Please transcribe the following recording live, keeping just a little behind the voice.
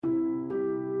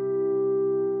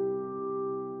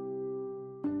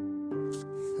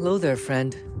Hello there,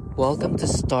 friend. Welcome to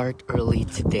Start Early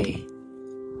Today,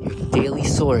 your daily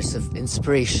source of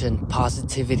inspiration,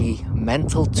 positivity,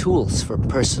 mental tools for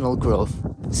personal growth,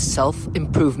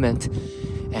 self-improvement,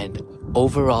 and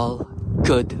overall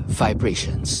good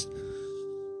vibrations.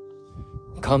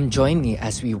 Come join me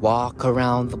as we walk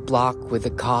around the block with a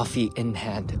coffee in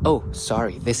hand. Oh,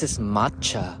 sorry, this is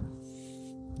matcha.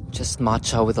 Just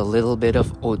matcha with a little bit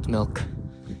of oat milk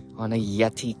on a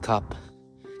Yeti cup.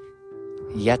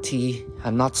 Yeti,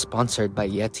 I'm not sponsored by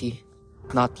Yeti.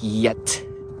 Not yet.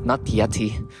 Not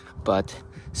Yeti, but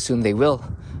soon they will,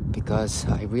 because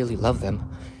I really love them.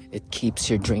 It keeps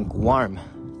your drink warm,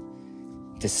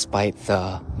 despite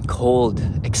the cold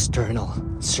external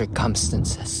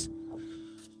circumstances.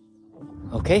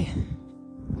 Okay,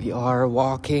 we are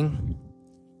walking,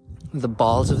 the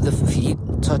balls of the feet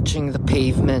touching the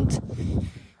pavement.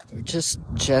 We're just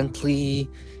gently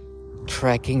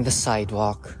trekking the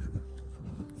sidewalk,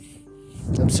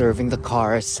 observing the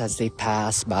cars as they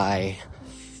pass by.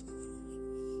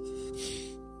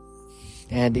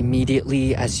 And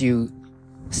immediately as you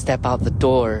step out the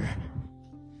door,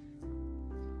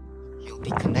 you'll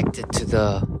be connected to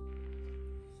the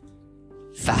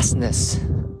vastness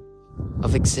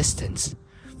of existence.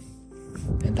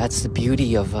 And that's the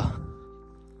beauty of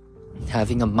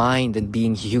having a mind and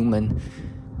being human.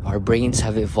 Our brains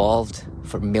have evolved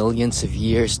for millions of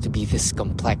years to be this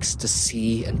complex to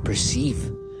see and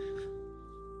perceive.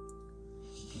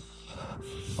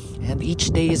 And each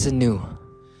day is anew.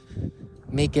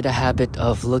 Make it a habit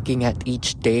of looking at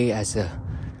each day as a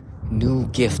new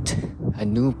gift, a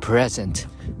new present.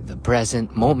 The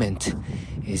present moment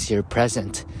is your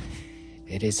present.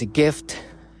 It is a gift.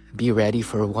 Be ready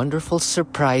for wonderful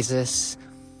surprises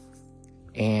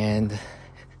and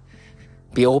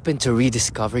be open to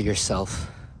rediscover yourself.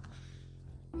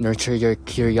 Nurture your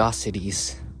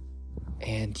curiosities,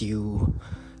 and you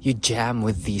jam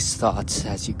with these thoughts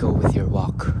as you go with your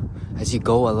walk, as you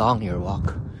go along your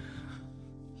walk.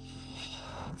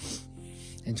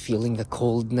 And feeling the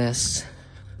coldness,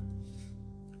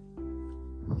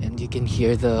 and you can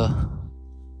hear the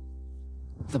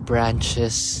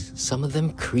branches, some of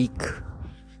them creak.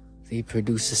 They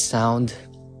produce a sound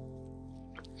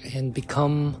and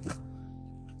become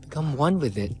one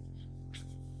with it.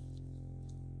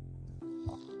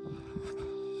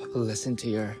 Listen to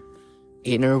your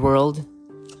inner world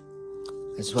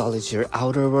as well as your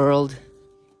outer world,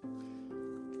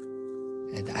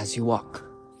 and as you walk,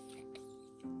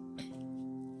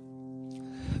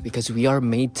 because we are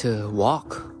made to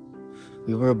walk.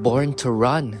 We were born to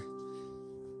run.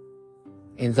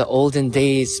 In the olden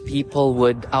days, people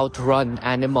would outrun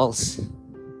animals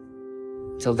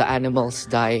till the animals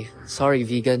die. Sorry,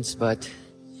 vegans, but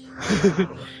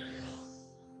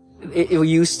it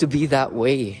used to be that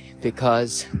way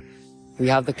because we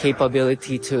have the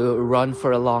capability to run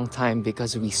for a long time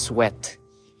because we sweat.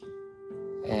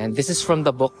 And this is from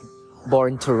the book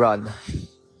Born to Run.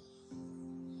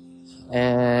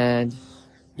 And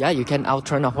yeah, you can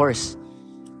outrun a horse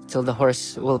till the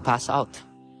horse will pass out,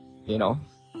 you know.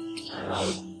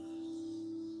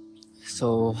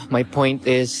 So my point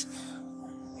is,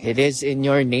 it is in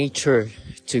your nature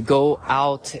to go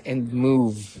out and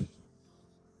move.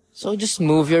 So just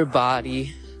move your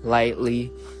body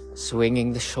lightly,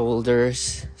 swinging the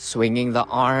shoulders, swinging the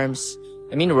arms.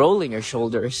 Rolling your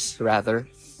shoulders, rather.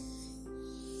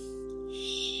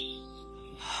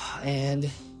 And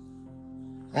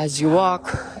as you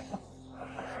walk,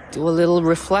 do a little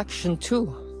reflection too.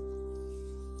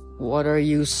 What are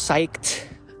you psyched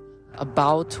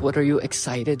about? What are you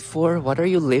excited for? What are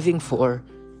you living for?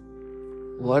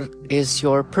 What is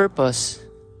your purpose?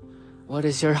 What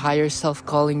is your higher self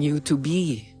calling you to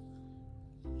be?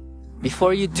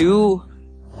 Before you do,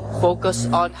 focus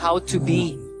on how to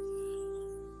be.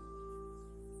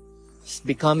 Just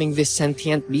becoming this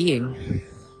sentient being.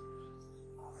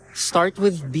 Start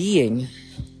with being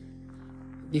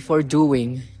before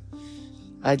doing.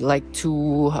 I'd like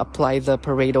to apply the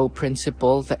Pareto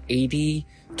principle, the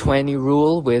 80-20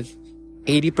 rule, with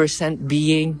 80%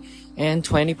 being and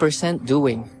 20%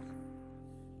 doing.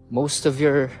 Most of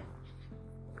your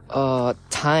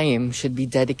time should be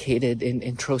dedicated in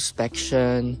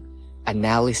introspection,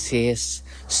 analysis,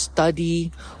 study,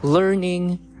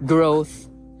 learning, growth,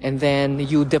 and then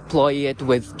you deploy it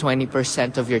with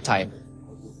 20% of your time.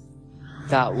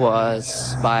 That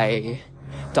was by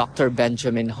Dr.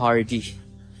 Benjamin Hardy.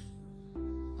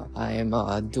 I am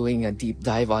doing a deep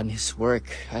dive on his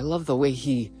work. I love the way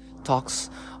he talks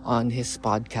on his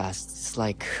podcast. It's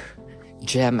like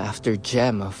gem after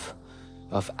gem of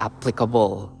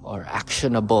applicable or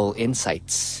actionable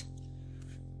insights.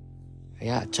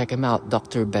 Yeah, check him out,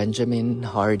 Dr. Benjamin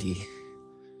Hardy.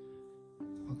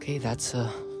 Okay,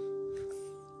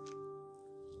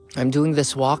 I'm doing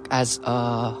this walk as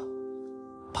a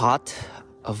pot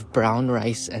of brown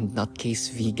rice and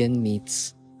nutcase vegan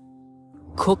meats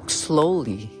cooked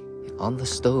slowly on the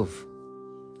stove.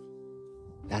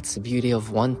 That's the beauty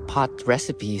of one pot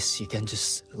recipes. You can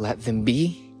just let them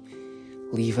be,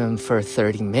 leave them for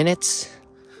 30 minutes,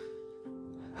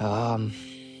 turn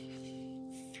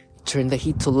the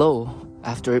heat to low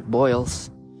after it boils,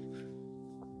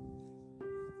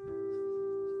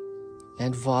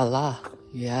 and voila,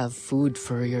 you have food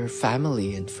for your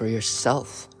family and for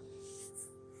yourself.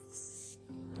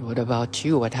 What about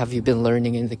you? What have you been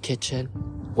learning in the kitchen?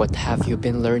 What have you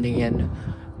been learning and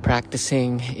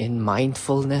practicing in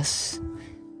mindfulness,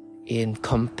 in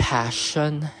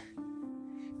compassion,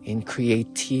 in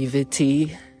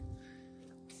creativity?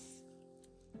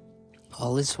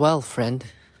 All is well, friend.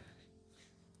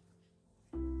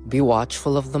 Be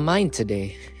watchful of the mind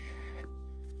today.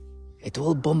 It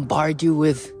will bombard you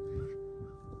with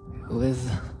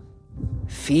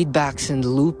feedbacks and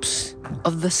loops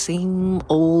of the same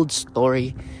old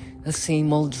story, the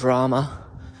same old drama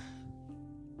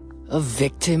of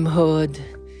victimhood,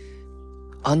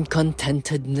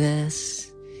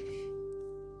 uncontentedness,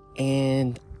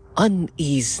 and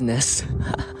uneasiness.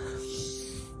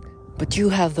 But you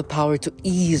have the power to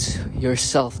ease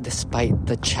yourself despite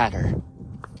the chatter.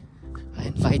 I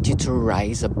invite you to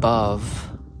rise above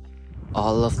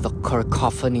all of the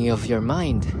cacophony of your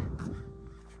mind.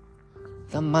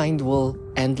 The mind will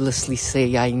endlessly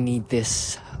say, I need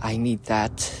this, I need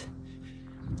that,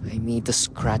 I need to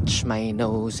scratch my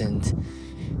nose, and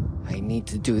I need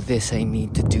to do this, I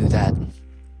need to do that.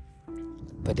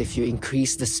 But if you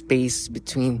increase the space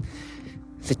between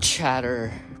the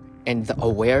chatter and the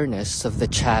awareness of the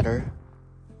chatter,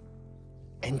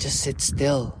 and just sit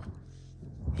still,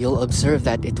 you'll observe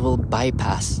that it will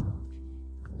bypass.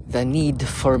 The need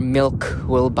for milk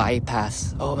will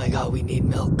bypass. Oh my God, we need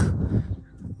milk.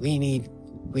 We need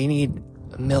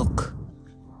milk.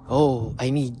 Oh, I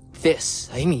need this.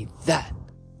 I need that.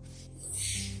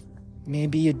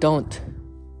 Maybe you don't.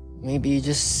 Maybe you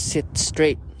just sit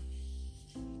straight.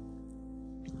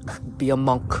 Be a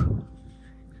monk.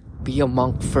 Be a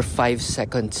monk for 5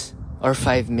 seconds or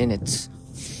 5 minutes.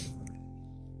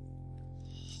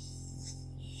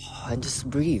 And just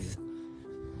breathe.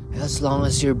 As long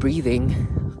as you're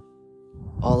breathing,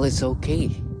 all is okay.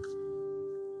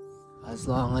 As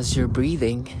long as you're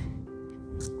breathing,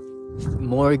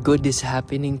 more good is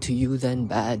happening to you than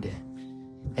bad.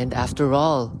 And after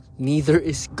all, neither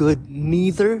is good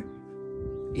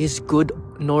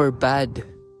nor bad.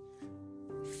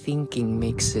 Thinking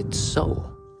makes it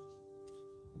so.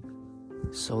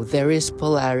 So there is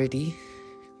polarity,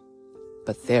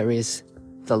 but there is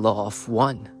the law of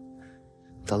one,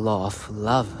 the law of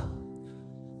love.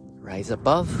 Rise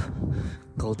above,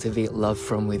 cultivate love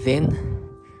from within.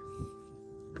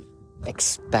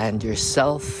 Expand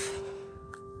yourself,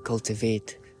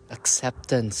 cultivate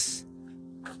acceptance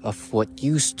of what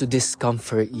used to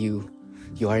discomfort you.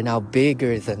 You are now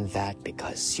bigger than that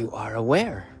because you are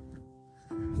aware.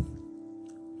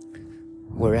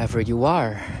 Wherever you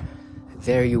are,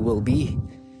 there you will be.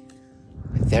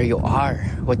 There you are.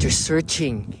 What you're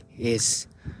searching is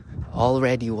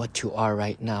already what you are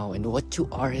right now, and what you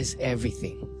are is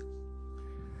everything.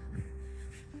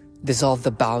 Dissolve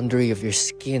the boundary of your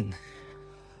skin.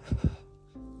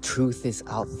 Truth is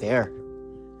out there,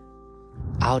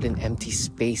 out in empty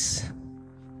space.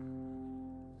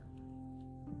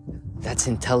 That's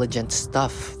intelligent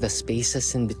stuff, the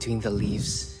spaces in between the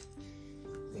leaves,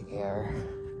 the air,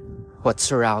 what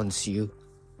surrounds you,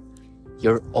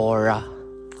 your aura.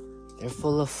 They're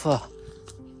full of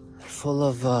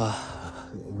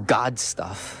God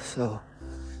stuff. So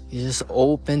you just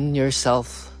open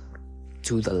yourself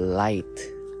to the light.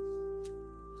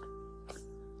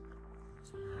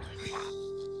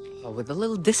 With a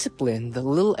little discipline, a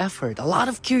little effort, a lot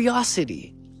of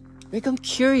curiosity. Become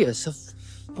curious of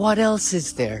what else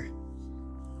is there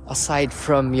aside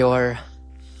from your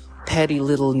petty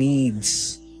little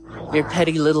needs, your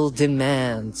petty little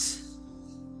demands.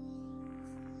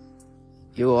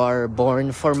 You are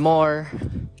born for more.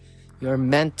 You're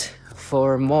meant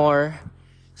for more.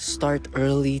 Start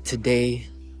early today.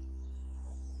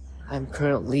 I'm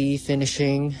currently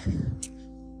finishing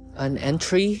an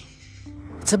entry.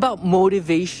 It's about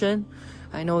motivation.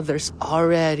 I know there's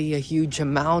already a huge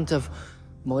amount of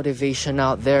motivation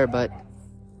out there, but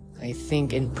I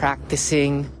think in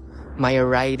practicing my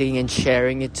writing and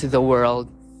sharing it to the world,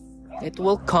 it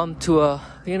will come to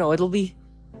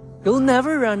you'll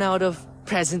never run out of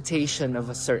presentation of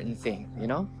a certain thing, you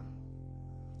know?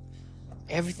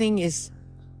 Everything is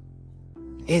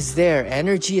there.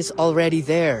 Energy is already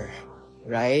there,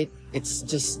 right? It's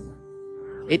just,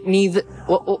 it needs,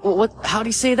 how do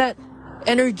you say that?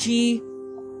 Energy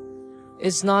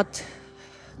is not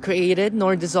created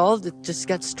nor dissolved. It just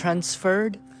gets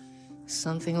transferred.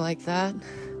 Something like that.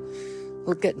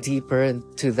 We'll get deeper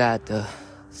into that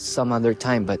some other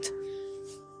time, but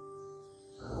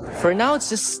for now, it's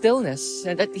just stillness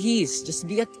and at ease. Just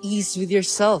be at ease with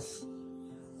yourself.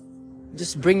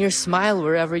 Just bring your smile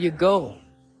wherever you go.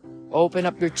 Open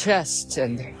up your chest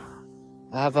and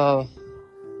have a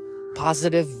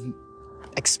positive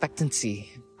expectancy,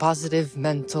 positive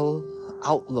mental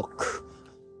outlook.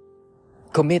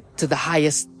 Commit to the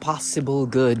highest possible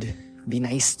good. Be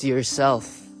nice to yourself.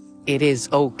 It is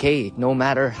okay, no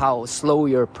matter how slow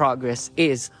your progress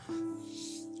is.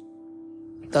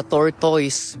 The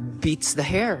tortoise beats the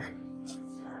hare,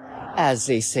 as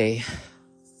they say.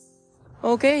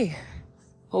 Okay,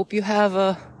 hope you have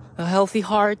a healthy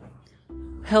heart,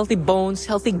 healthy bones,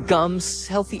 healthy gums,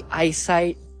 healthy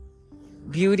eyesight.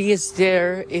 Beauty is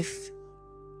there if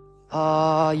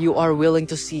you are willing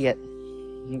to see it.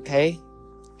 Okay?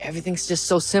 Everything's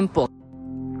just so simple.